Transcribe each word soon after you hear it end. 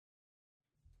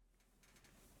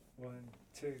One,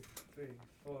 two, three,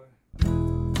 four.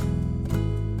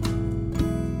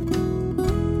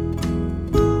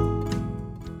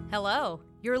 Hello,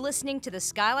 you're listening to the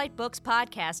Skylight Books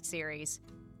podcast series.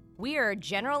 We are a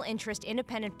general interest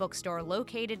independent bookstore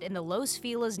located in the Los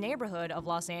Feliz neighborhood of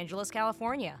Los Angeles,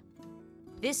 California.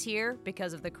 This year,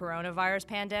 because of the coronavirus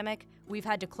pandemic, we've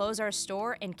had to close our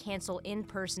store and cancel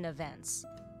in-person events.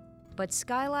 But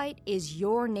Skylight is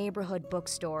your neighborhood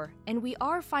bookstore, and we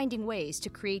are finding ways to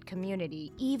create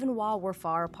community even while we're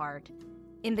far apart.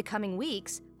 In the coming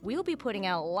weeks, we'll be putting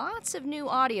out lots of new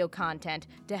audio content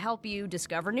to help you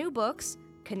discover new books,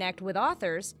 connect with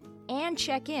authors, and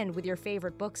check in with your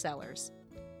favorite booksellers.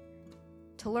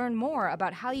 To learn more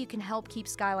about how you can help keep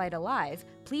Skylight alive,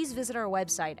 please visit our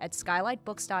website at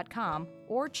skylightbooks.com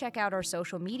or check out our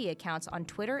social media accounts on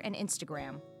Twitter and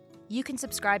Instagram. You can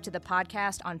subscribe to the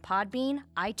podcast on Podbean,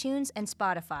 iTunes, and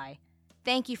Spotify.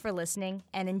 Thank you for listening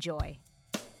and enjoy.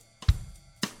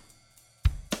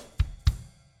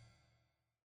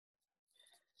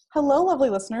 Hello, lovely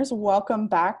listeners. Welcome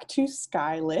back to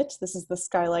Skylit. This is the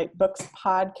Skylight Books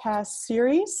podcast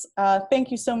series.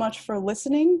 Thank you so much for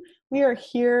listening. We are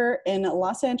here in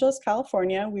Los Angeles,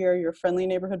 California. We are your friendly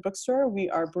neighborhood bookstore. We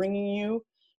are bringing you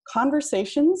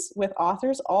conversations with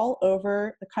authors all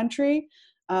over the country.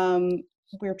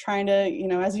 We're trying to,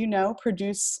 as you know,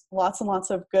 produce lots and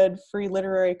lots of good free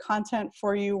literary content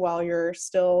for you while you're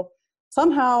still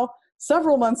somehow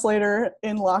several months later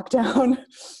in lockdown.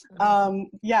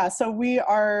 So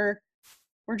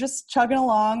we're just chugging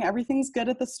along. Everything's good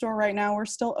at the store right now. We're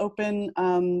still open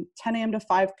 10 a.m. to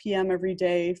 5 p.m. every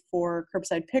day for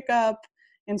curbside pickup,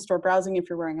 in-store browsing if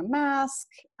you're wearing a mask,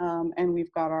 and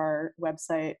we've got our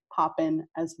website poppin'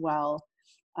 as well.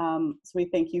 So we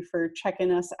thank you for checking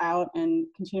us out and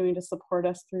continuing to support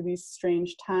us through these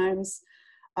strange times.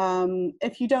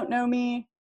 If you don't know me,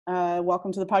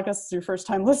 welcome to the podcast. This is your first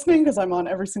time listening because I'm on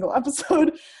every single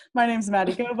episode. My name's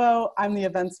Maddie Govo. I'm the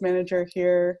events manager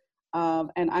here.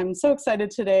 And I'm so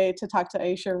excited today to talk to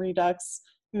Aisha Redux,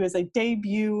 who is a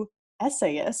debut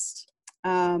essayist.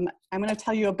 I'm going to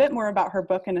tell you a bit more about her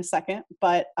book in a second,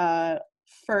 but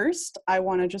first I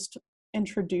want to just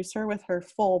introduce her with her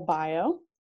full bio.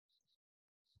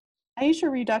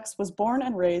 Aisha Redux was born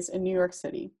and raised in New York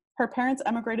City. Her parents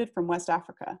emigrated from West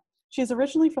Africa. She is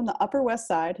originally from the Upper West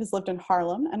Side, has lived in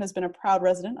Harlem, and has been a proud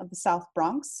resident of the South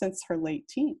Bronx since her late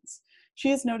teens. She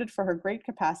is noted for her great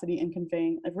capacity in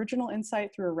conveying original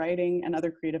insight through her writing and other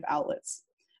creative outlets.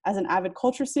 As an avid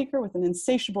culture seeker with an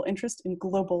insatiable interest in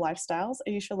global lifestyles,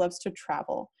 Aisha loves to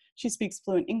travel. She speaks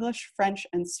fluent English, French,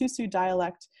 and Susu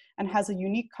dialect, and has a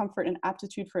unique comfort and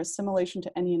aptitude for assimilation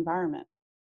to any environment.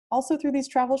 Also through these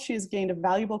travels, she has gained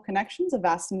valuable connections, a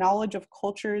vast knowledge of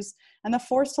cultures, and the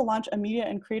force to launch a media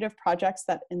and creative projects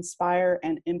that inspire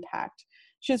and impact.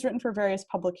 She has written for various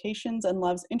publications and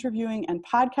loves interviewing and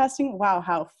podcasting. Wow,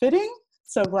 how fitting.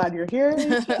 So glad you're here.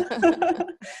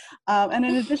 And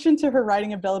in addition to her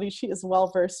writing ability, she is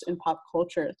well-versed in pop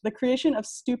culture. The creation of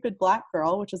Stupid Black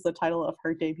Girl, which is the title of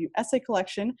her debut essay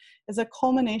collection, is a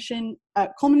culminating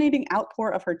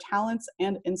outpour of her talents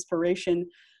and inspiration.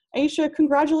 Aisha,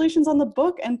 congratulations on the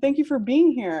book, and thank you for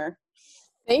being here.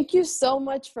 Thank you so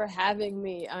much for having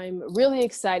me. I'm really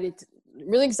excited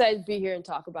to be here and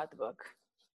talk about the book.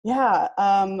 Yeah,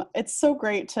 it's so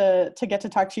great to get to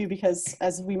talk to you because,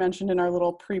 as we mentioned in our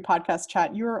little pre-podcast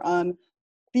chat, you're on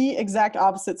the exact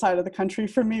opposite side of the country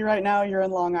from me right now. You're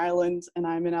in Long Island, and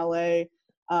I'm in LA.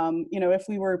 If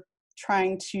we were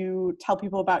trying to tell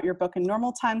people about your book in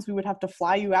normal times, we would have to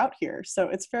fly you out here. So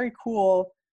it's very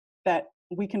cool that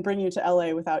we can bring you to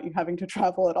LA without you having to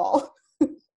travel at all.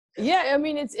 Yeah, I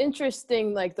mean, it's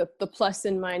interesting, like the plus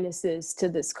and minuses to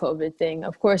this COVID thing.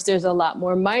 Of course, there's a lot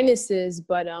more minuses,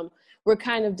 but we're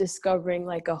kind of discovering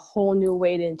like a whole new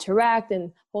way to interact and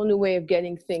a whole new way of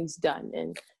getting things done.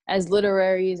 And as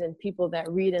literaries and people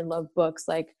that read and love books,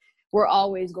 like we're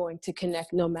always going to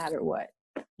connect no matter what.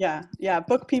 Yeah.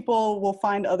 Book people will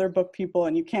find other book people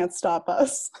and you can't stop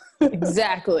us.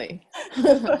 Exactly.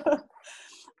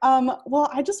 Well,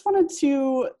 I just wanted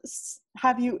to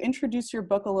have you introduce your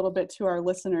book a little bit to our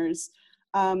listeners.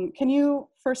 Can you,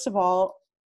 first of all,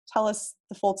 tell us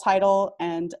the full title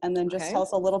and then just tell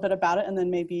us a little bit about it and then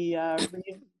maybe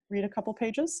read a couple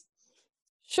pages?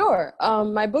 Sure.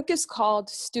 My book is called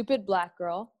Stupid Black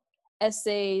Girl,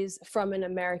 Essays from an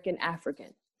American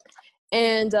African.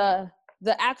 And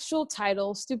the actual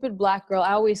title, Stupid Black Girl,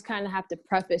 I always kind of have to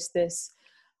preface this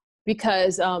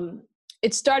because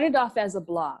it started off as a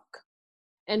blog,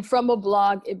 and from a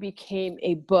blog, it became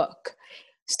a book.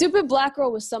 Stupid Black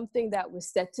Girl was something that was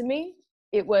said to me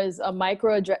it was a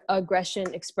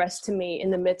microaggression expressed to me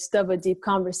in the midst of a deep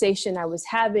conversation I was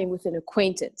having with an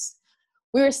acquaintance.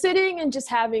 We were sitting and just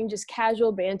having just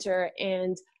casual banter,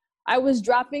 and I was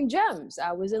dropping gems.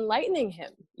 I was enlightening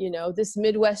him. This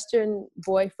Midwestern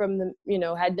boy from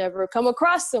had never come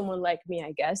across someone like me,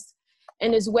 I guess.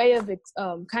 And his way of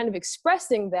kind of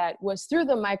expressing that was through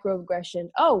the microaggression.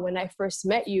 Oh, when I first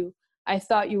met you, I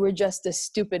thought you were just a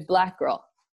stupid Black girl.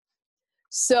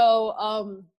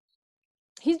 So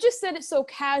he just said it so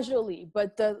casually,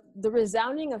 but the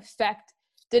resounding effect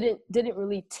didn't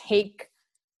really take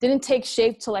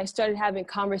shape till I started having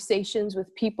conversations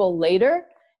with people later,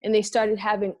 and they started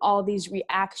having all these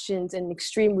reactions and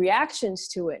extreme reactions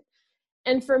to it.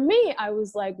 And for me, I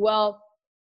was like, well,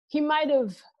 he might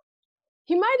have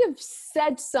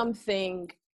said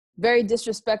something very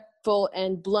disrespectful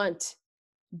and blunt,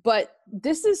 but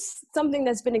this is something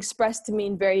that's been expressed to me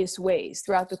in various ways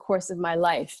throughout the course of my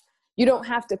life. You don't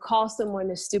have to call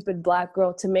someone a stupid Black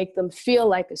girl to make them feel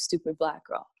like a stupid Black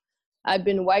girl. I've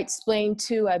been white-splained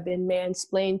to, I've been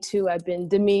man-splained to, I've been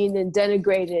demeaned and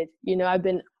denigrated. I've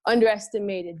been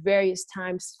underestimated various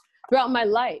times throughout my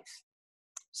life.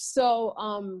 So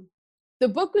the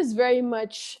book was very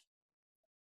much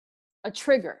a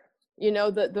trigger.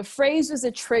 The phrase was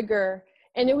a trigger,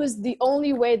 and it was the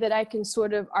only way that I can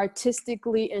sort of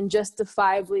artistically and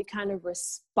justifiably kind of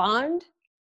respond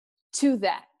to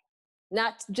that.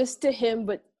 Not just to him,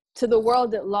 but to the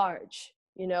world at large,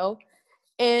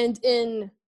 And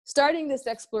in starting this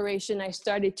exploration, I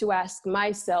started to ask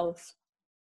myself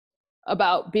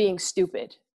about being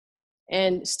stupid,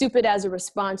 and stupid as a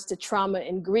response to trauma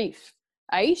and grief.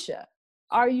 Aisha,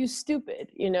 are you stupid?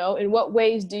 In what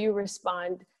ways do you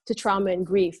respond to trauma and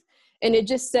grief? And it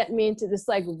just set me into this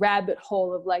like rabbit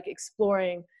hole of like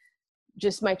exploring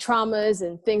just my traumas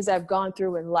and things I've gone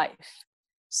through in life.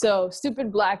 So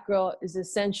Stupid Black Girl is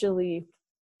essentially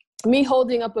me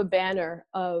holding up a banner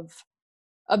of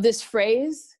this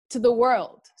phrase to the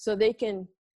world, so they can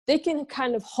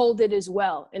kind of hold it as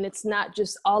well. And it's not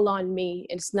just all on me.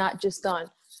 It's not just on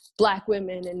Black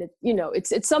women. And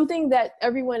it's something that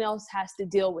everyone else has to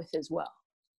deal with as well,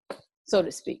 so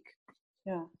to speak.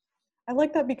 Yeah. I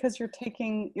like that, because you're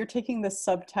taking the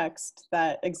subtext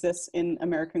that exists in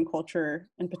American culture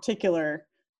in particular,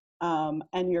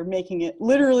 and you're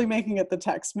literally making it the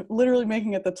text, literally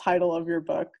making it the title of your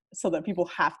book, so that people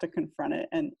have to confront it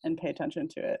and pay attention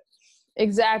to it.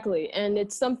 Exactly. And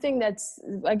it's something that's,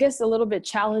 I guess, a little bit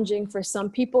challenging for some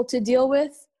people to deal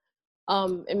with.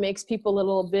 It makes people a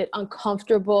little bit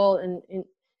uncomfortable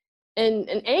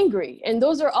and angry. And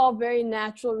those are all very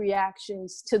natural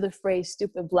reactions to the phrase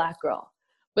Stupid Black Girl.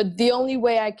 But the only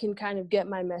way I can kind of get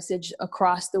my message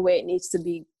across the way it needs to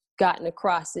be gotten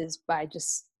across is by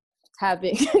just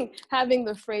having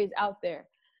the phrase out there.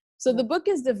 So the book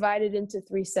is divided into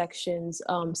 3 sections: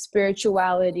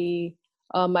 spirituality,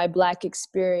 my Black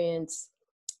experience,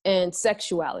 and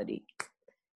sexuality.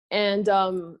 And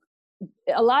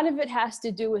a lot of it has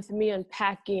to do with me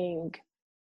unpacking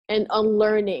and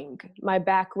unlearning my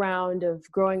background of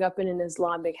growing up in an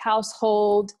Islamic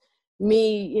household,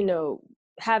 me,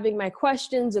 having my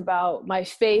questions about my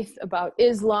faith, about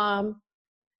Islam,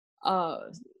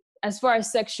 as far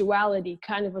as sexuality,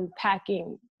 kind of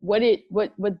unpacking what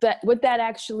that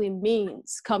actually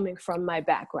means coming from my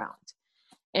background.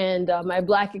 And my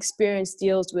Black experience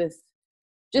deals with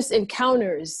just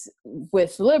encounters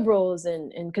with liberals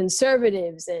and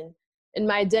conservatives and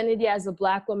my identity as a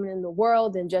Black woman in the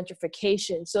world and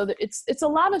gentrification. So it's a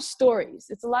lot of stories.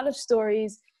 It's a lot of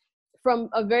stories from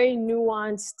a very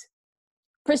nuanced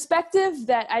perspective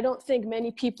that I don't think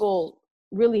many people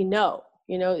really know.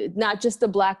 Not just a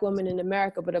Black woman in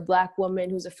America, but a Black woman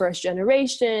who's a first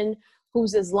generation,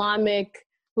 who's Islamic,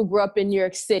 who grew up in New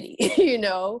York City,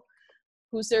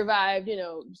 who survived,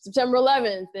 September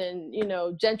 11th and,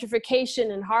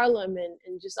 gentrification in Harlem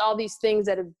and just all these things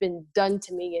that have been done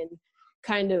to me, and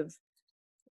kind of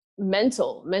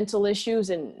mental issues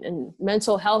and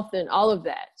mental health and all of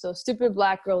that. So Stupid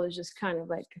Black Girl is just kind of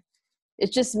like,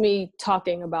 it's just me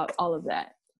talking about all of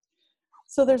that.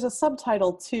 So there's a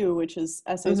subtitle too, which is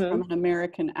Essays from an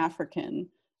American African,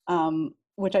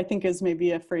 which I think is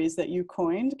maybe a phrase that you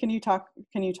coined. Can you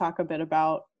talk a bit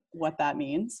about what that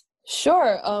means?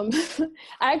 Sure. I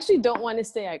actually don't want to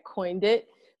say I coined it,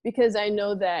 because I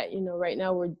know that, right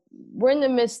now we're in the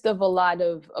midst of a lot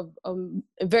of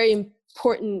very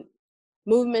important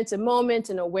movements and moments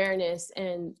and awareness.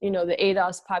 And, the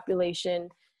ADOS population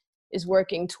is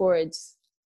working towards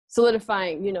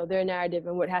solidifying, their narrative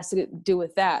and what has to do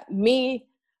with that. Me,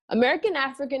 American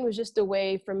African was just a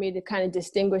way for me to kind of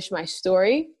distinguish my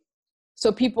story.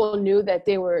 So people knew that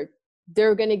they were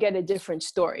they're going to get a different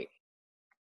story.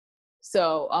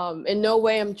 So in no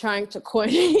way I'm trying to coin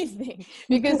anything,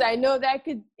 because I know that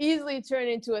could easily turn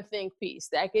into a think piece.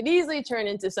 That could easily turn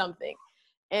into something.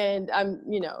 And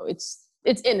it's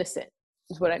innocent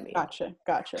is what I mean. Gotcha.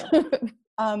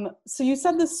 So you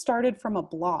said this started from a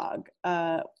blog.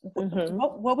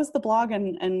 What was the blog,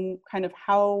 and kind of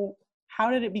how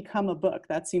did it become a book?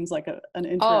 That seems like an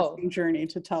interesting journey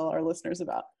to tell our listeners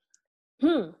about.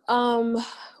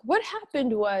 What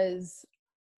happened was,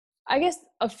 I guess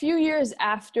a few years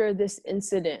after this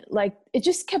incident, like it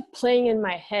just kept playing in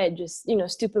my head, just,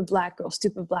 stupid black girl,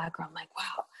 stupid black girl. I'm like,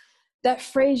 wow, that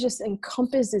phrase just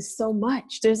encompasses so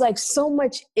much. There's like so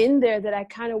much in there that I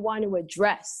kind of want to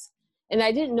address, and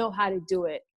I didn't know how to do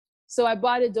it. So I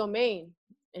bought a domain,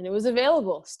 and it was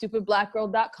available,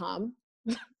 stupidblackgirl.com.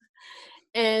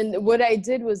 And what I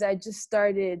did was I just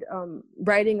started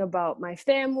writing about my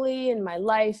family and my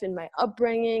life and my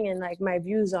upbringing and like my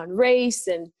views on race.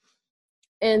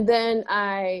 And then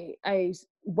I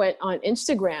went on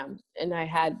Instagram, and I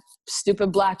had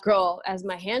Stupid Black Girl as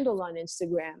my handle on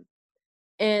Instagram.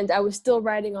 And I was still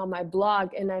writing on my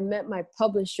blog, and I met my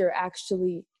publisher.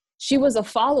 Actually, she was a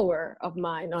follower of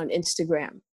mine on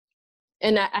Instagram.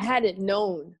 And I hadn't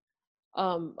known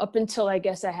up until, I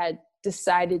guess, I had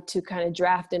decided to kind of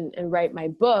draft and write my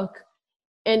book.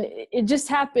 And it just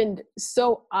happened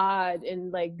so odd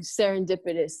and like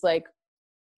serendipitous. Like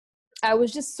I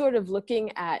was just sort of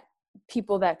looking at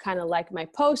people that kind of like my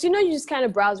posts. You just kind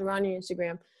of browse around your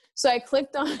Instagram. So I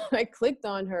clicked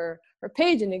on her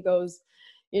page, and it goes,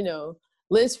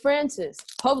 Liz Francis,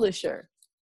 publisher.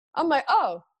 I'm like,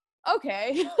 oh,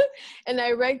 okay. And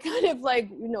I read kind of like,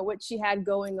 what she had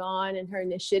going on and her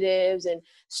initiatives and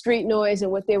Street Noise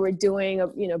and what they were doing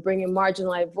of, bringing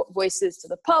marginalized voices to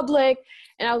the public.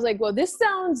 And I was like, well, this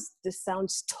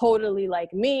sounds totally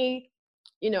like me.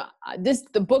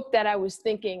 The book that I was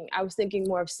thinking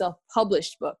more of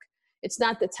self-published book. It's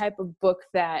not the type of book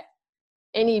that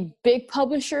any big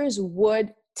publishers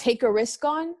would take a risk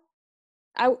on.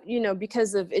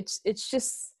 Because of it's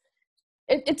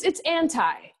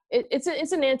anti.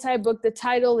 It's an anti book. The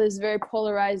title is very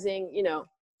polarizing,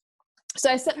 So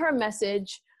I sent her a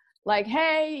message like,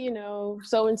 hey,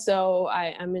 so-and-so,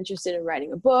 I'm interested in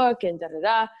writing a book and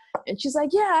da-da-da. And she's like,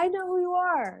 yeah, I know who you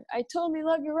are. I totally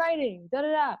love your writing,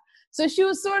 da-da-da. So she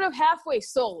was sort of halfway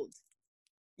sold,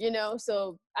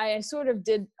 So I sort of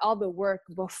did all the work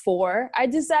before I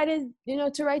decided,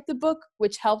 to write the book,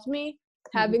 which helped me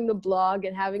having the blog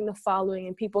and having the following,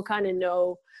 and people kind of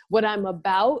know what I'm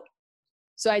about.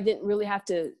 So I didn't really have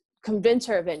to convince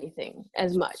her of anything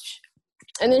as much.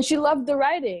 And then she loved the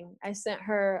writing. I sent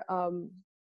her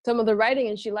some of the writing,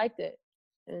 and she liked it.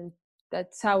 And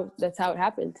that's how it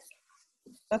happened.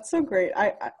 That's so great.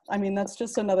 I mean, that's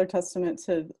just another testament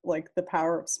to like the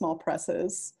power of small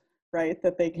presses, right?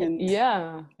 That they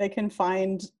can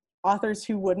find authors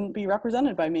who wouldn't be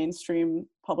represented by mainstream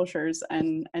publishers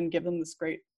and give them this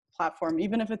great platform,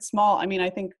 even if it's small. I mean, I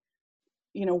think,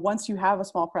 once you have a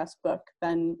small press book,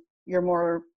 then you're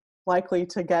more likely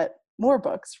to get more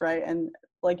books, right? And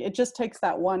like, it just takes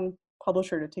that one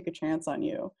publisher to take a chance on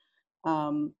you.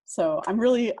 So I'm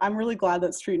really glad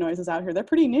that Street Noise is out here. They're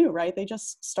pretty new, right? They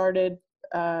just started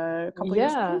a couple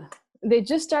years ago. They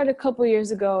just started a couple years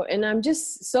ago, and I'm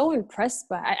just so impressed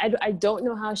by I don't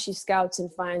know how she scouts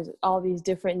and finds all these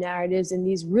different narratives and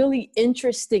these really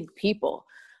interesting people.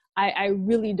 I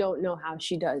really don't know how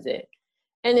she does it.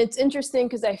 And it's interesting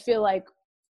because I feel like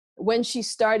when she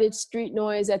started Street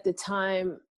Noise at the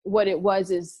time, what it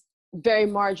was is very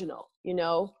marginal,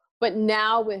 But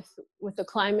now with the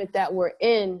climate that we're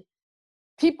in,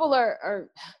 people are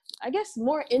I guess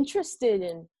more interested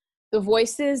in the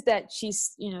voices that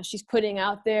she's putting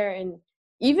out there, and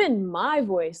even my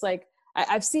voice. Like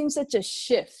I've seen such a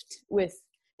shift with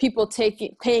people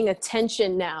paying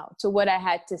attention now to what I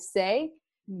had to say.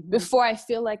 Before, I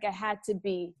feel like I had to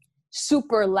be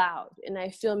super loud, and I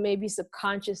feel maybe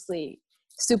subconsciously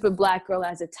Stupid Black Girl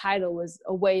as a title was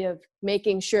a way of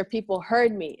making sure people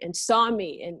heard me and saw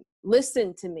me and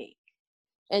listened to me.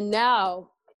 And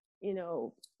now,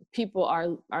 people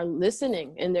are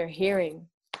listening and they're hearing.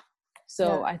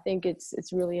 So I think it's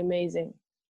really amazing.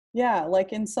 Yeah,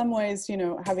 like in some ways,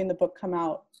 having the book come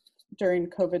out during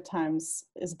COVID times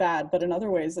is bad, but in other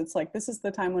ways, it's like this is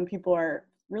the time when people are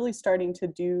really starting to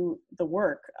do the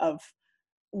work of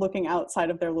looking outside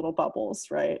of their little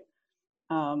bubbles, right?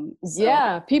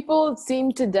 People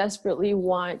seem to desperately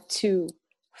want to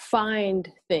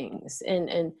find things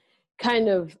and kind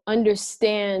of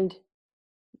understand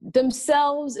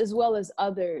themselves as well as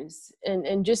others,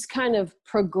 and just kind of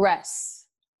progress.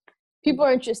 People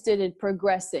are interested in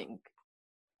progressing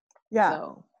Yeah.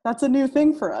 So. That's a new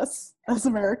thing for us as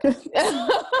Americans.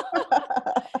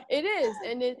 It is,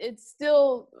 and it's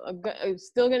still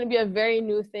going to be a very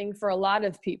new thing for a lot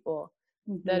of people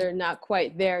that are not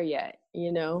quite there yet,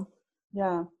 you know?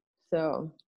 Yeah.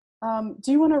 So.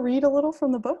 Do you want to read a little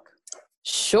from the book?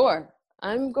 Sure.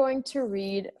 I'm going to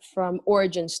read from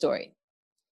Origin Story.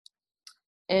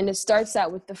 And it starts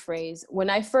out with the phrase, "When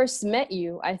I first met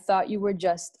you, I thought you were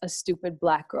just a stupid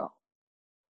Black girl."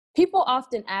 People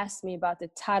often ask me about the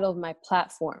title of my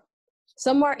platform.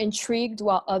 Some are intrigued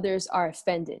while others are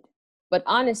offended. But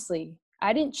honestly,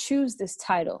 I didn't choose this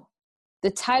title.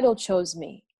 The title chose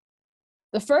me.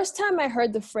 The first time I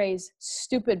heard the phrase,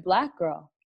 "stupid Black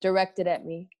girl," directed at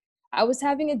me, I was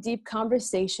having a deep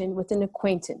conversation with an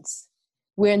acquaintance.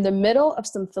 We're in the middle of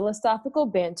some philosophical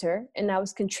banter, and I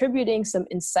was contributing some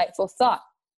insightful thought.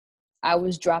 I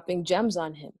was dropping gems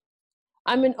on him.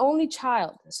 I'm an only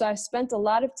child, so I spent a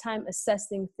lot of time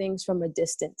assessing things from a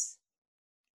distance.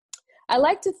 I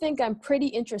like to think I'm pretty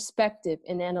introspective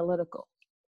and analytical.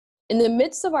 In the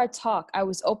midst of our talk, I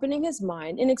was opening his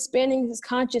mind and expanding his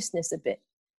consciousness a bit.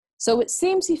 So it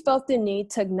seems he felt the need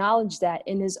to acknowledge that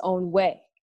in his own way.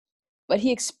 But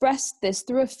he expressed this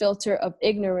through a filter of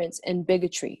ignorance and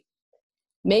bigotry.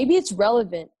 Maybe it's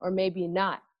relevant, or maybe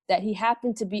not, that he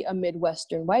happened to be a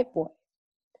Midwestern white boy.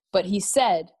 But he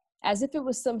said, as if it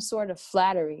was some sort of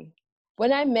flattery,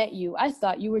 "When I met you, I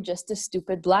thought you were just a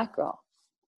stupid Black girl."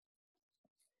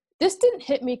 This didn't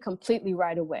hit me completely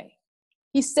right away.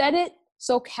 He said it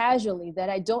so casually that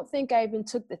I don't think I even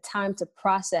took the time to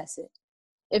process it.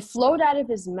 It flowed out of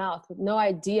his mouth with no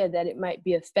idea that it might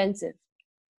be offensive,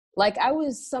 like I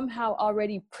was somehow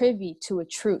already privy to a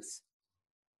truth.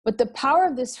 But the power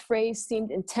of this phrase seemed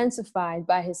intensified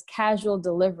by his casual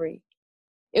delivery.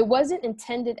 It wasn't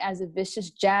intended as a vicious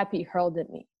jab he hurled at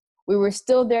me. We were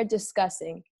still there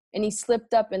discussing, and he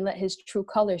slipped up and let his true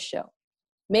colors show.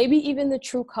 Maybe even the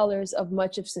true colors of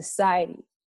much of society.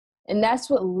 And that's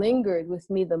what lingered with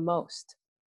me the most.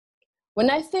 When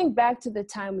I think back to the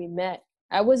time we met,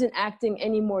 I wasn't acting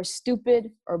any more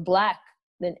stupid or Black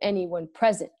than anyone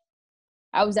present.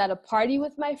 I was at a party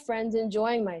with my friends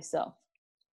enjoying myself.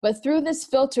 But through this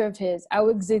filter of his, I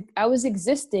was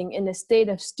existing in a state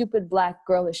of stupid Black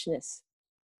girlishness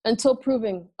until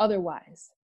proving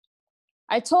otherwise.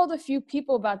 I told a few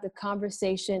people about the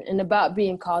conversation and about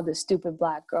being called a stupid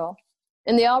Black girl,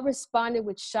 and they all responded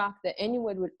with shock that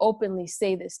anyone would openly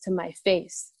say this to my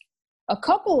face. A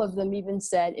couple of them even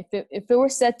said if it were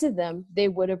said to them, they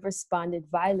would have responded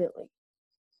violently.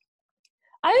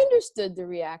 I understood the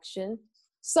reaction,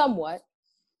 somewhat,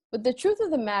 but the truth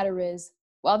of the matter is,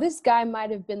 while this guy might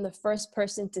have been the first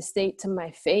person to say it to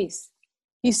my face,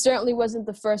 he certainly wasn't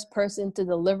the first person to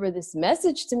deliver this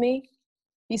message to me.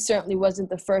 He certainly wasn't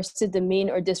the first to demean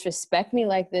or disrespect me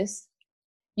like this.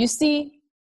 You see,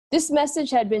 this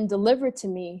message had been delivered to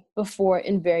me before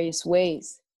in various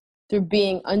ways, through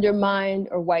being undermined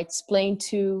or white-splained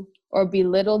to or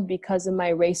belittled because of my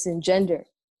race and gender.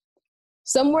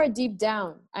 Somewhere deep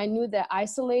down, I knew that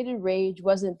isolated rage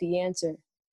wasn't the answer.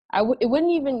 It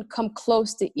wouldn't even come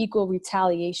close to equal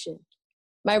retaliation.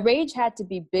 My rage had to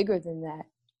be bigger than that.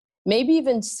 Maybe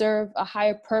even serve a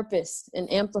higher purpose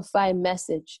and amplify a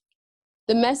message.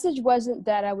 The message wasn't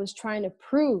that I was trying to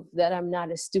prove that I'm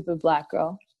not a stupid Black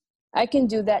girl. I can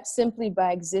do that simply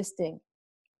by existing.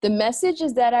 The message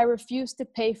is that I refuse to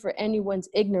pay for anyone's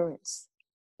ignorance.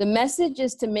 The message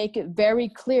is to make it very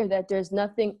clear that there's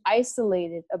nothing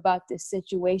isolated about this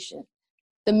situation.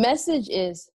 The message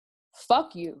is,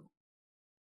 fuck you.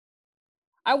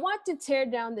 I want to tear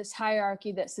down this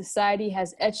hierarchy that society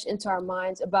has etched into our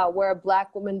minds about where a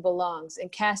Black woman belongs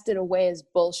and cast it away as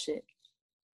bullshit.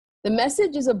 The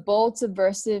message is a bold,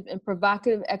 subversive, and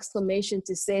provocative exclamation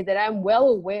to say that I'm well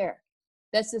aware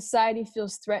that society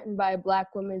feels threatened by a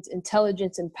Black woman's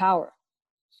intelligence and power.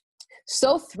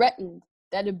 So threatened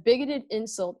that a bigoted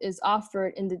insult is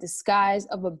offered in the disguise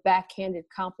of a backhanded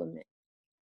compliment.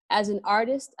 As an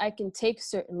artist, I can take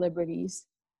certain liberties,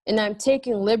 and I'm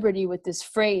taking liberty with this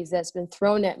phrase that's been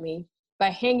thrown at me by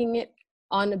hanging it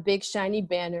on a big shiny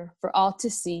banner for all to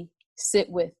see, sit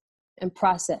with, and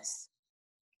process.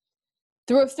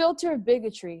 Through a filter of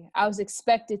bigotry, I was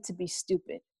expected to be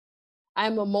stupid.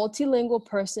 I'm a multilingual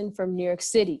person from New York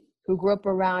City who grew up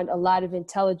around a lot of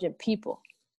intelligent people.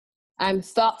 I'm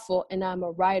thoughtful and I'm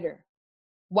a writer.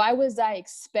 Why was I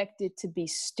expected to be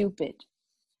stupid?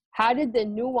 How did the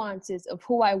nuances of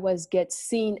who I was get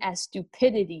seen as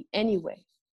stupidity anyway?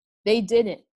 They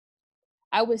didn't.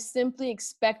 I was simply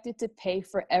expected to pay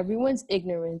for everyone's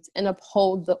ignorance and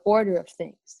uphold the order of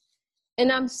things.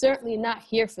 And I'm certainly not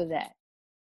here for that.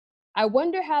 I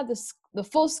wonder how the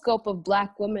full scope of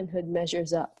Black womanhood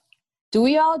measures up. Do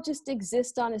we all just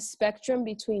exist on a spectrum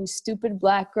between stupid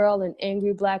Black girl and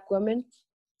angry Black woman?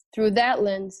 Through that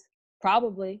lens,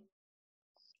 probably.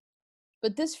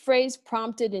 But this phrase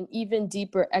prompted an even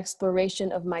deeper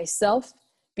exploration of myself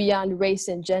beyond race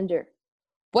and gender.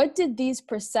 What did these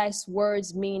precise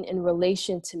words mean in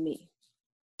relation to me?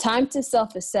 Time to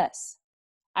self-assess.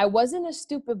 I wasn't a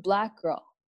stupid Black girl.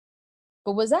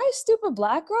 But was I a stupid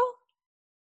Black girl?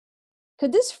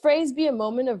 Could this phrase be a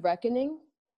moment of reckoning?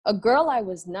 A girl I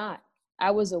was not. I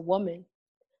was a woman.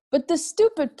 But the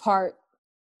stupid part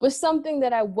was something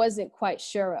that I wasn't quite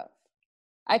sure of.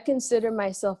 I consider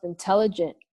myself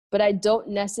intelligent, but I don't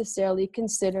necessarily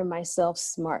consider myself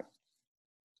smart.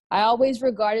 I always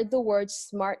regarded the words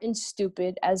smart and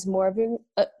stupid as more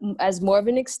of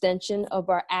an extension of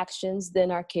our actions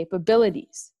than our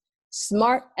capabilities.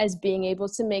 Smart as being able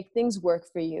to make things work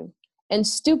for you, and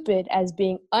stupid as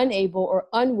being unable or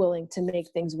unwilling to make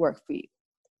things work for you.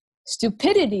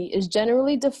 Stupidity is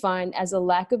generally defined as a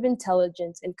lack of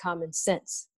intelligence and common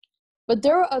sense, but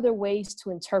there are other ways to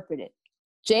interpret it.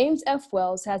 James F.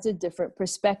 Wells has a different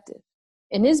perspective.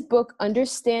 In his book,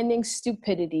 Understanding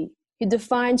Stupidity, he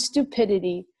defines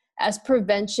stupidity as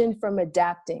prevention from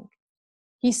adapting.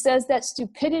 He says that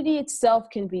stupidity itself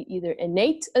can be either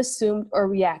innate, assumed, or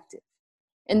reactive,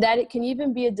 and that it can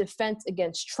even be a defense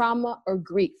against trauma or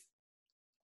grief.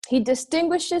 He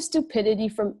distinguishes stupidity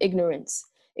from ignorance,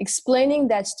 explaining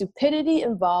that stupidity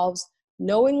involves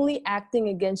knowingly acting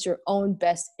against your own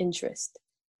best interest.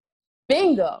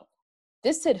 Bingo!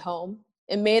 This hit home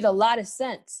and made a lot of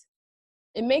sense.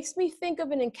 It makes me think of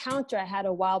an encounter I had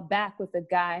a while back with a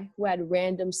guy who had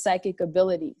random psychic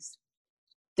abilities.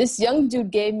 This young dude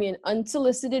gave me an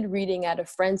unsolicited reading at a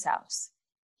friend's house.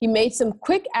 He made some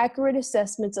quick, accurate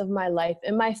assessments of my life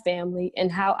and my family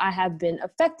and how I have been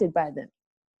affected by them.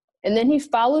 And then he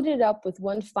followed it up with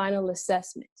one final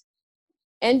assessment.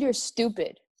 And you're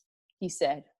stupid, he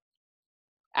said.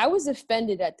 I was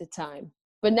offended at the time,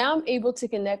 but now I'm able to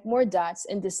connect more dots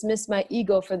and dismiss my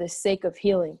ego for the sake of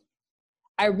healing.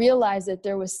 I realized that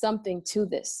there was something to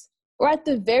this, or at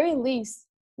the very least,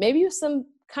 maybe it was some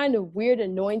kind of weird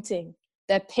anointing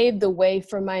that paved the way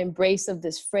for my embrace of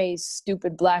this phrase,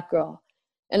 stupid Black girl,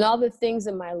 and all the things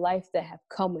in my life that have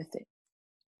come with it.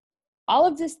 All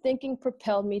of this thinking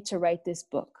propelled me to write this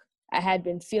book. I had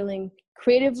been feeling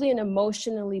creatively and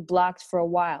emotionally blocked for a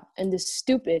while, and the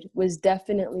stupid was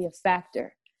definitely a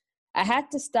factor. I had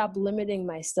to stop limiting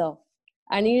myself.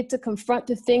 I needed to confront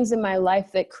the things in my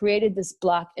life that created this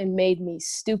block and made me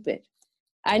stupid.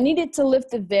 I needed to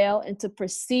lift the veil and to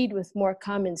proceed with more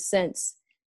common sense.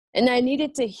 And I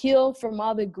needed to heal from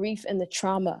all the grief and the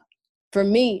trauma. For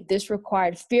me, this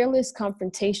required fearless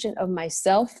confrontation of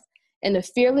myself and a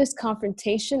fearless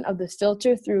confrontation of the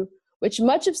filter through which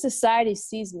much of society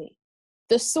sees me,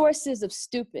 the sources of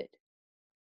stupid.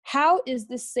 How is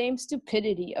this same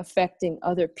stupidity affecting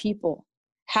other people?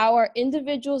 How are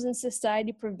individuals in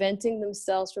society preventing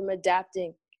themselves from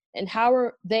adapting? And how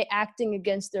are they acting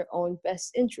against their own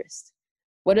best interest?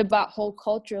 What about whole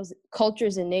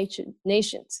cultures and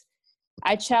nations?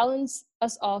 I challenge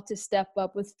us all to step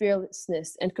up with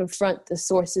fearlessness and confront the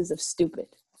sources of stupid.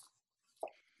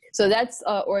 So that's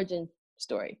origin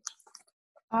story.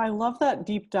 I love that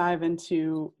deep dive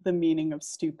into the meaning of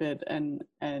stupid and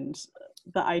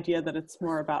the idea that it's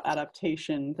more about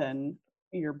adaptation than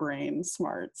your brain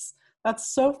smarts.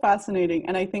 That's so fascinating.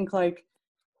 And I think like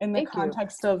in the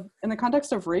context of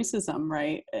racism,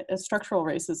 right? Structural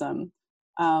racism,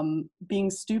 being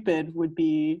stupid would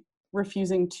be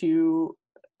refusing to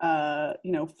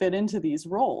fit into these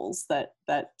roles that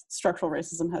structural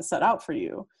racism has set out for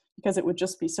you, because it would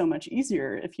just be so much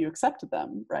easier if you accepted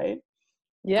them, right?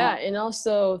 Yeah, and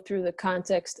also through the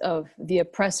context of the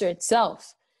oppressor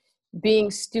itself,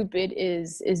 being stupid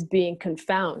is being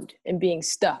confounded and being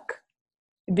stuck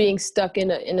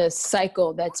in a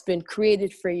cycle that's been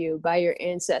created for you by your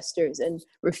ancestors and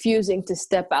refusing to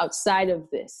step outside of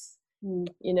this,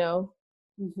 you know?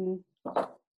 Mm-hmm.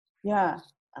 Yeah.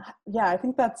 I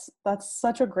think that's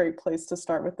such a great place to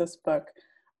start with this book.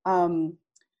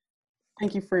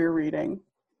 Thank you for your reading.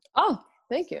 Oh,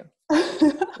 thank you.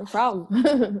 No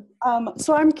problem.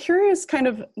 So I'm curious, kind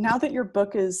of, now that your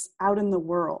book is out in the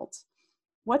world,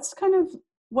 what's the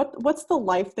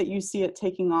life that you see it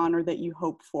taking on, or that you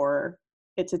hope for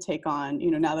it to take on,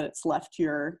 now that it's left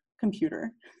your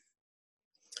computer?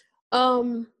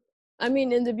 I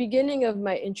mean, in the beginning of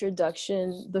my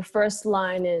introduction, the first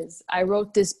line is, I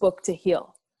wrote this book to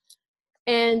heal.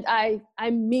 And I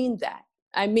mean that.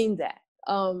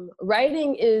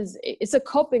 Writing it's a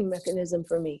coping mechanism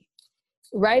for me.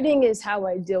 writing is how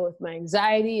I deal with my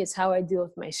anxiety. It's how I deal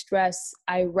with my stress.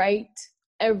 I write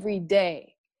every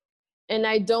day. And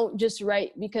I don't just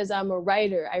write because I'm a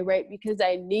writer. I write because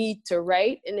I need to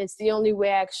write. And it's the only way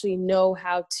I actually know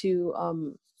how to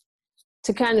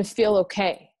kind of feel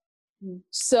okay.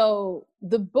 So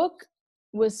the book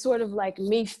was sort of like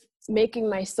me making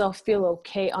myself feel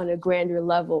okay on a grander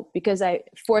level, because I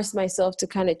forced myself to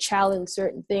kind of challenge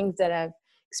certain things that I've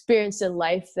experienced in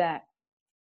life that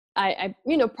I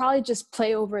probably just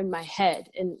play over in my head,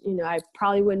 and, I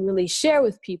probably wouldn't really share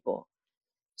with people.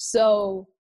 So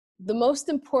the most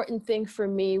important thing for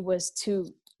me was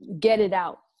to get it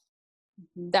out.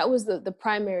 That was the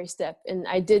primary step, and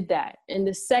I did that. And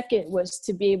the second was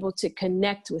to be able to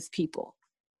connect with people,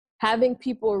 having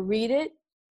people read it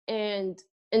and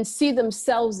see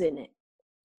themselves in it.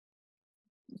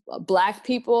 Black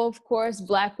people, of course,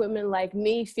 Black women like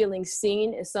me feeling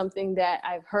seen is something that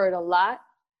I've heard a lot.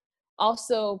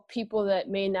 Also, people that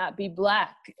may not be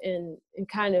Black and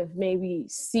kind of maybe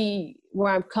see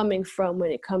where I'm coming from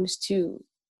when it comes to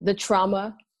the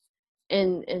trauma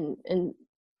and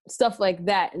stuff like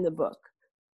that in the book.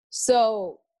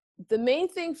 So the main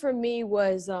thing for me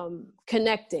was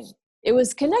connecting. It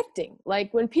was connecting.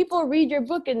 Like when people read your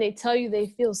book and they tell you they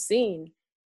feel seen,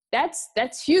 that's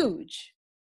huge.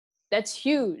 That's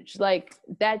huge. Like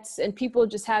and people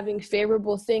just having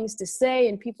favorable things to say,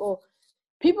 and people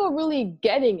really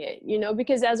getting it,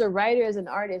 because as a writer, as an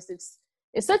artist, it's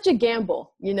such a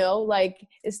gamble, like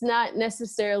it's not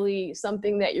necessarily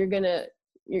something that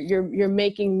you're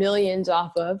making millions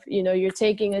off of. You're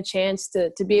taking a chance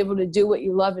to be able to do what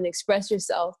you love and express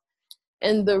yourself.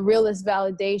 And the realest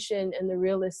validation and the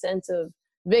realest sense of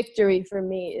victory for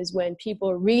me is when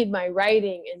people read my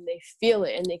writing and they feel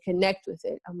it and they connect with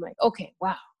it. I'm like, okay,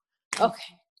 wow,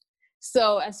 okay.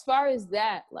 So as far as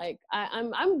that, like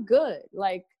I'm good.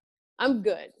 Like I'm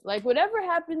good. Like whatever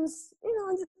happens,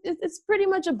 it's pretty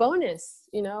much a bonus.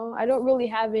 I don't really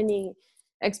have any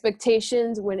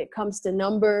expectations when it comes to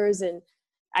numbers, and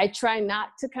I try not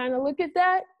to kind of look at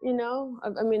that. I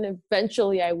mean,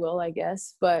 eventually I will, I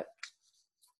guess, but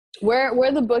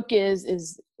where the book is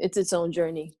it's its own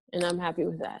journey, and I'm happy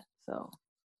with that. So,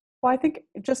 well, I think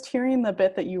just hearing the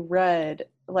bit that you read,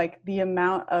 like the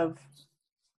amount of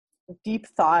deep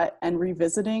thought and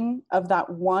revisiting of that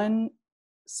one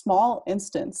small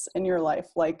instance in your life,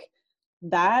 like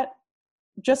that,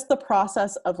 just the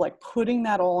process of like putting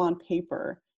that all on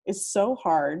paper is so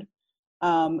hard,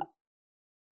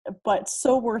 but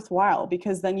so worthwhile,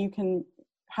 because then you can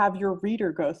have your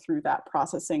reader go through that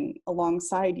processing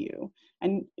alongside you.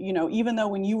 And, even though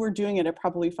when you were doing it, it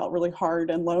probably felt really hard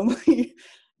and lonely,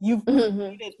 you've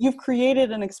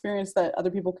created an experience that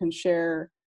other people can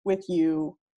share with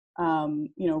you,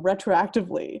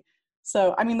 retroactively.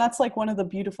 So, I mean, that's like one of the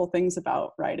beautiful things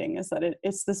about writing, is that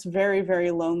it's this very, very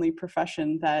lonely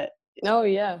profession that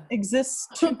exists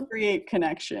to create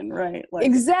connection, right? Like,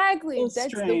 exactly. So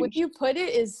That's the way you put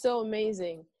it is so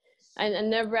amazing. And I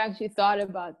never actually thought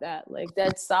about that. Like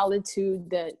that solitude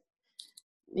that,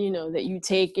 that you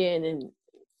take in and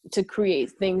to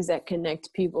create things that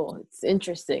connect people. It's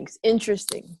interesting. It's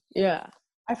interesting. Yeah.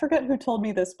 I forget who told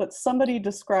me this, but somebody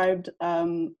described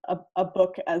a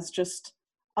book as just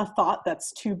a thought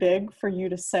that's too big for you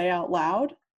to say out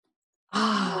loud.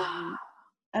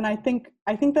 And I think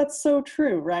that's so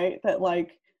true, right? That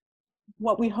like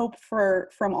what we hope for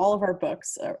from all of our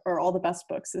books, or all the best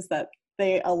books, is that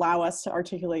they allow us to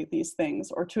articulate these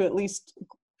things, or to at least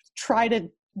try to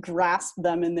grasp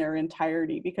them in their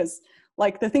entirety. Because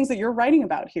like the things that you're writing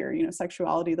about here,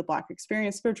 sexuality, the Black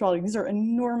experience, spirituality, these are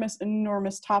enormous,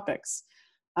 enormous topics.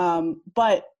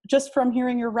 But just from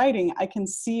hearing your writing, I can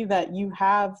see that you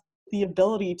have the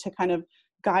ability to kind of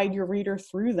guide your reader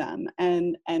through them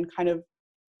and kind of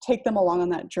take them along on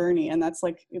that journey. And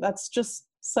that's just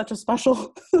such a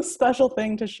special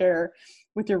thing to share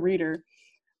with your reader.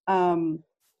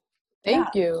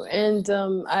 Thank you. And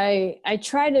I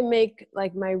try to make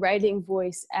like my writing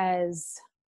voice as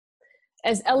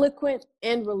eloquent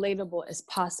and relatable as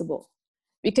possible,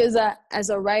 because as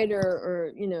a writer,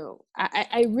 or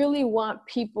I really want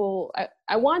people,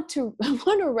 I want to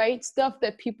write stuff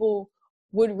that people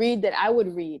would read, that I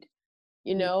would read.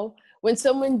 When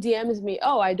someone DMs me,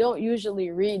 oh, I don't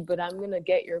usually read, but I'm gonna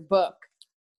get your book,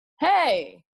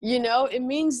 hey, it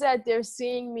means that they're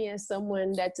seeing me as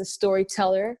someone that's a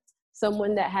storyteller,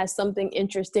 someone that has something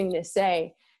interesting to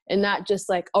say, and not just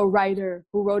like a writer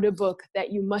who wrote a book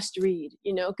that you must read,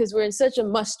 because we're in such a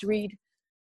must read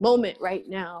moment right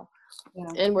now.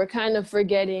 Yeah. And we're kind of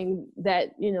forgetting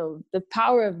that, the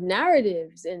power of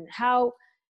narratives, and how,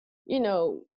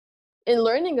 in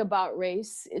learning about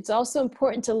race, it's also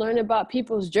important to learn about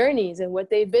people's journeys and what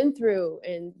they've been through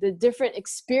and the different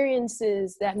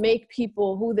experiences that make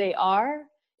people who they are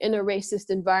in a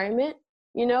racist environment,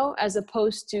 you know, as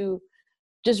opposed to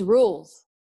just rules,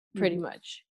 pretty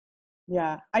much.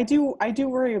 Yeah, I do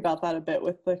worry about that a bit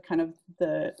with the kind of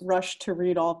the rush to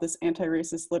read all of this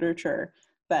anti-racist literature,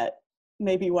 that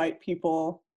maybe white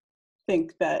people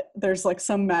think that there's like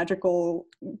some magical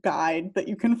guide that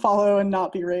you can follow and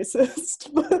not be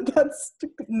racist, but that's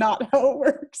not how it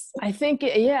works. I think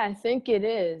it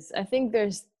is. I think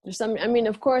there's some, I mean,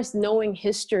 of course, knowing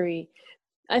history,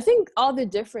 I think all the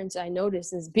difference I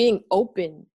notice is being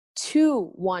open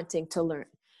to wanting to learn.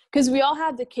 Because we all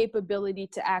have the capability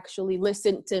to actually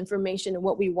listen to information and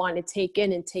what we want to take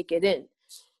in and take it in.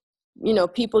 You know,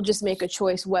 people just make a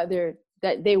choice whether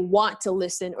that they want to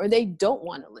listen or they don't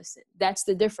want to listen. That's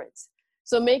the difference.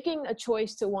 So making a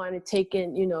choice to want to take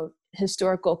in, you know,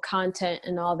 historical content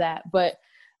and all that. But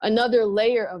another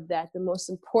layer of that, the most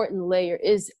important layer,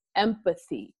 is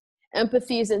empathy.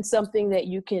 Empathy isn't something that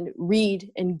you can read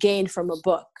and gain from a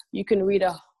book. You can read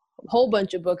a whole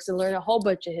bunch of books and learn a whole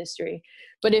bunch of history.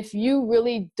 But if you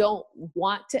really don't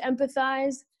want to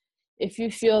empathize, if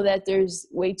you feel that there's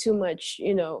way too much,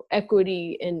 you know,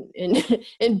 equity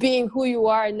in being who you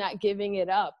are and not giving it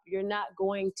up, you're not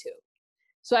going to.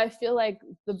 So I feel like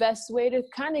the best way to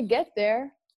kind of get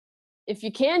there, if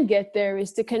you can get there,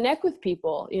 is to connect with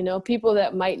people, you know, people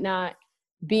that might not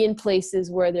be in places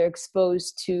where they're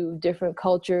exposed to different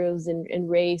cultures and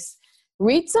race.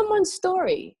 Read someone's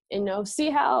story, you know, see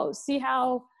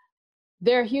how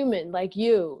they're human like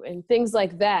you and things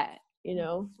like that, you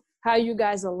know, how you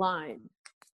guys align.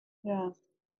 Yeah.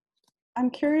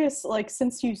 I'm curious, like,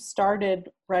 since you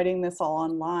started writing this all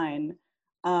online,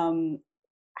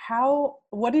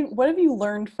 what have you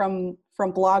learned from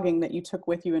blogging that you took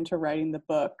with you into writing the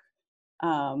book,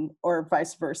 or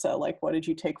vice versa? Like, what did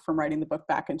you take from writing the book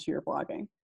back into your blogging?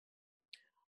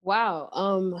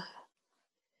 Wow.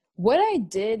 What I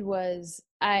did was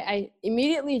I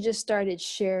immediately just started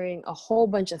sharing a whole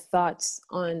bunch of thoughts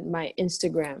on my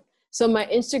Instagram. So my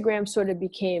Instagram sort of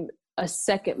became a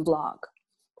second blog.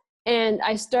 And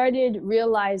I started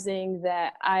realizing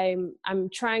that I'm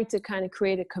trying to kind of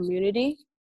create a community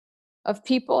of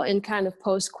people and kind of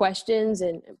pose questions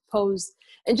and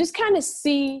just kind of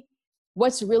see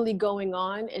what's really going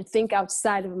on and think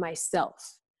outside of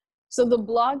myself. So the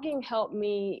blogging helped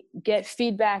me get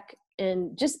feedback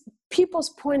and just people's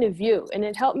point of view. And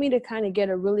it helped me to kind of get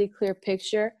a really clear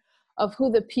picture of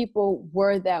who the people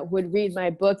were that would read my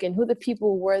book and who the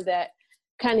people were that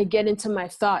kind of get into my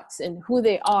thoughts and who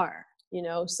they are, you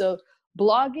know? So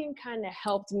blogging kind of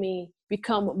helped me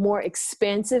become more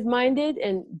expansive minded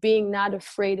and being not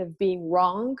afraid of being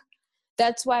wrong.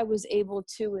 That's why I was able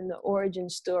to, in the origin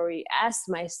story, ask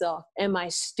myself, am I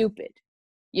stupid?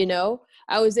 You know,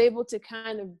 I was able to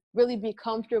kind of really be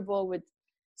comfortable with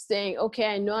saying, okay,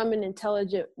 I know I'm an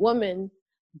intelligent woman,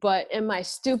 but am I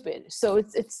stupid? So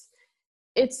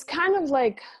it's kind of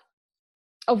like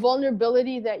a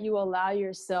vulnerability that you allow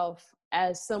yourself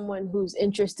as someone who's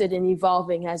interested in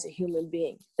evolving as a human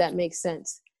being. That makes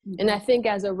sense. Mm-hmm. And I think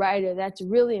as a writer, that's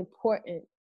really important,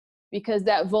 because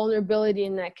that vulnerability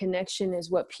and that connection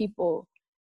is what people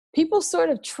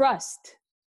sort of trust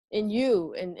in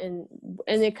you, and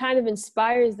it kind of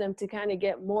inspires them to kind of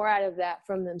get more out of that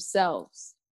from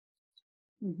themselves.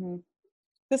 Mm-hmm.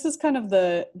 This is kind of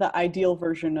the ideal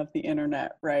version of the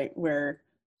internet, right? Where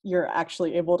you're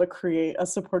actually able to create a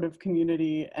supportive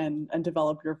community and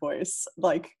develop your voice.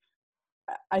 Like,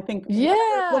 I think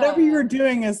whatever you're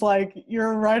doing is like,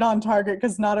 you're right on target,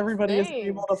 because not everybody is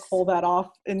able to pull that off,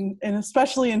 and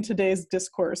especially in today's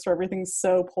discourse where everything's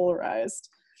so polarized.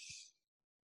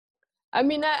 I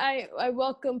mean, I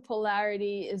welcome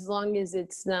polarity as long as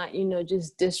it's not, you know,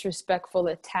 just disrespectful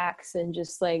attacks and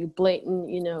just like blatant,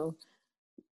 you know,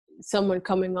 someone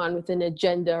coming on with an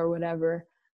agenda or whatever.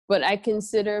 But I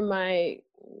consider my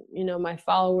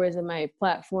followers and my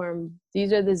platform,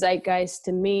 these are the zeitgeist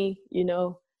to me, you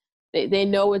know. They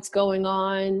know what's going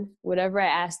on. Whatever I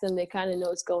ask them, they kind of know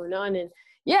what's going on. And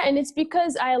yeah, and it's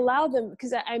because I allow them,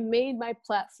 because I made my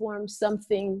platform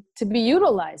something to be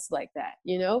utilized like that,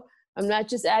 you know. I'm not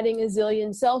just adding a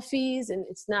zillion selfies, and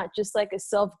it's not just like a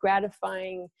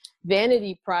self-gratifying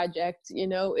vanity project, you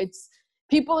know. It's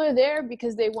people are there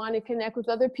because they want to connect with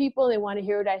other people. They want to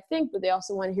hear what I think, but they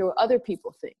also want to hear what other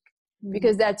people think,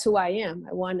 because that's who I am.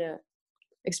 I want to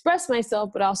express myself,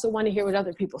 but I also want to hear what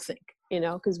other people think, you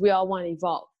know, because we all want to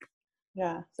evolve.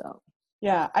 Yeah. So.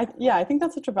 Yeah, I think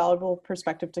that's such a valuable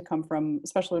perspective to come from,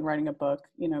 especially when writing a book,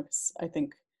 you know, because I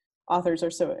think authors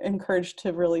are so encouraged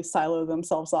to really silo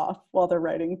themselves off while they're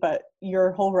writing, but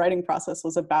your whole writing process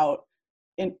was about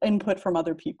input from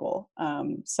other people.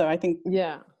 So I think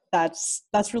that's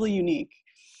really unique.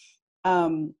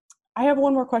 I have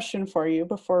one more question for you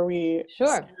before we say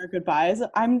our goodbyes.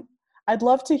 I'd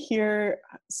love to hear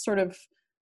sort of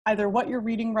either what you're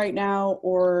reading right now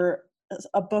or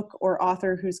a book or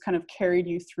author who's kind of carried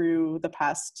you through the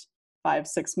past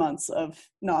 5-6 months of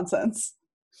nonsense.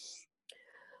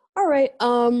 All right.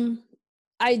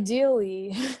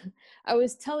 Ideally, I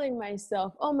was telling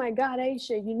myself, oh my God,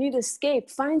 Aisha, you need escape.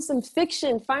 Find some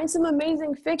fiction. Find some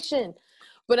amazing fiction.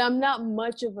 But I'm not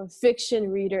much of a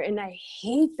fiction reader, and I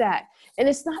hate that. And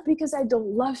it's not because I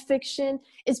don't love fiction.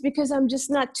 It's because I'm just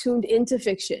not tuned into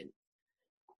fiction.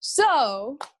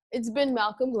 So it's been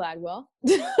Malcolm Gladwell.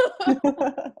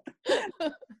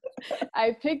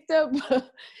 I picked up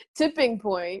Tipping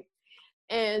Point.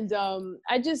 And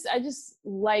I'm just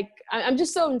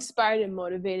so inspired and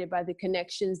motivated by the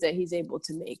connections that he's able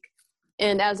to make.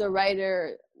 And as a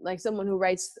writer, like someone who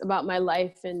writes about my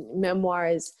life and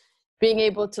memoirs, being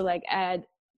able to like add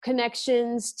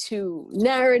connections to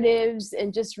narratives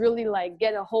and just really like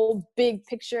get a whole big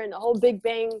picture and a whole big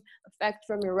bang effect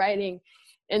from your writing.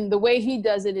 And the way he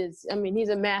does it is, I mean, he's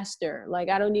a master. Like,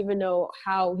 I don't even know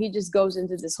how he just goes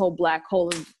into this whole black hole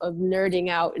of nerding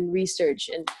out and research.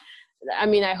 And I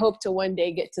mean, I hope to one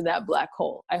day get to that black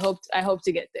hole. I hope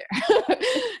to get there.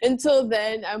 Until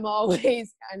then, I'm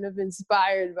always kind of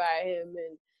inspired by him.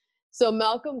 And so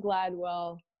Malcolm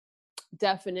Gladwell,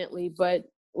 definitely. But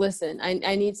listen,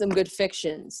 I need some good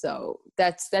fiction. So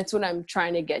that's what I'm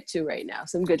trying to get to right now.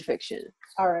 Some good fiction.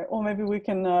 All right. Well, maybe we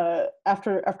can,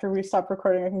 after we stop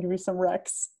recording, I can give you some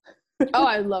recs. Oh,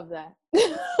 I love that.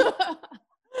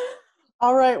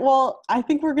 All right. Well, I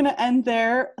think we're going to end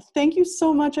there. Thank you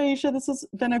so much, Aisha. This has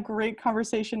been a great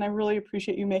conversation. I really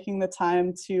appreciate you making the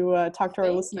time to talk to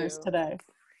our listeners today.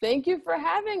 Thank you for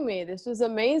having me. This was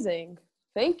amazing.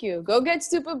 Thank you. Go get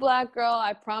Stupid Black Girl.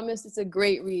 I promise it's a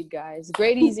great read, guys.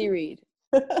 Great, easy read.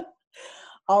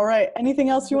 All right. Anything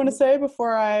else you want to say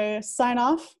before I sign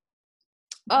off?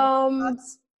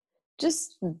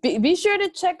 Just be sure to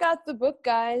check out the book,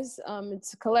 guys.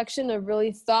 It's a collection of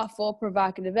really thoughtful,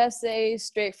 provocative essays,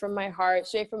 straight from my heart,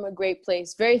 straight from a great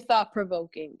place, very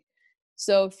thought-provoking.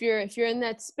 So if you're in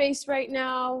that space right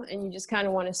now and you just kind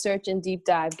of want to search and deep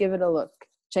dive, give it a look.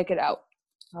 Check it out.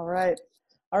 All right.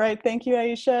 Thank you,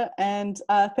 Aisha. And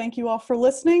thank you all for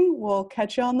listening. We'll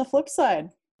catch you on the flip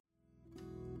side.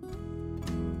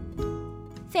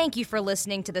 Thank you for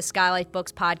listening to the Skylight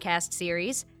Books podcast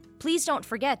series. Please don't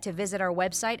forget to visit our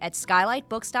website at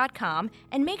skylightbooks.com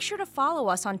and make sure to follow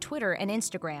us on Twitter and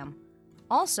Instagram.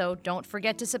 Also, don't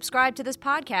forget to subscribe to this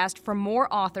podcast for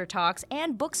more author talks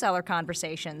and bookseller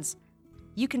conversations.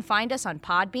 You can find us on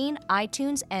Podbean,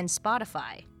 iTunes, and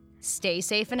Spotify. Stay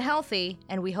safe and healthy,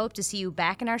 and we hope to see you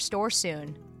back in our store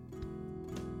soon.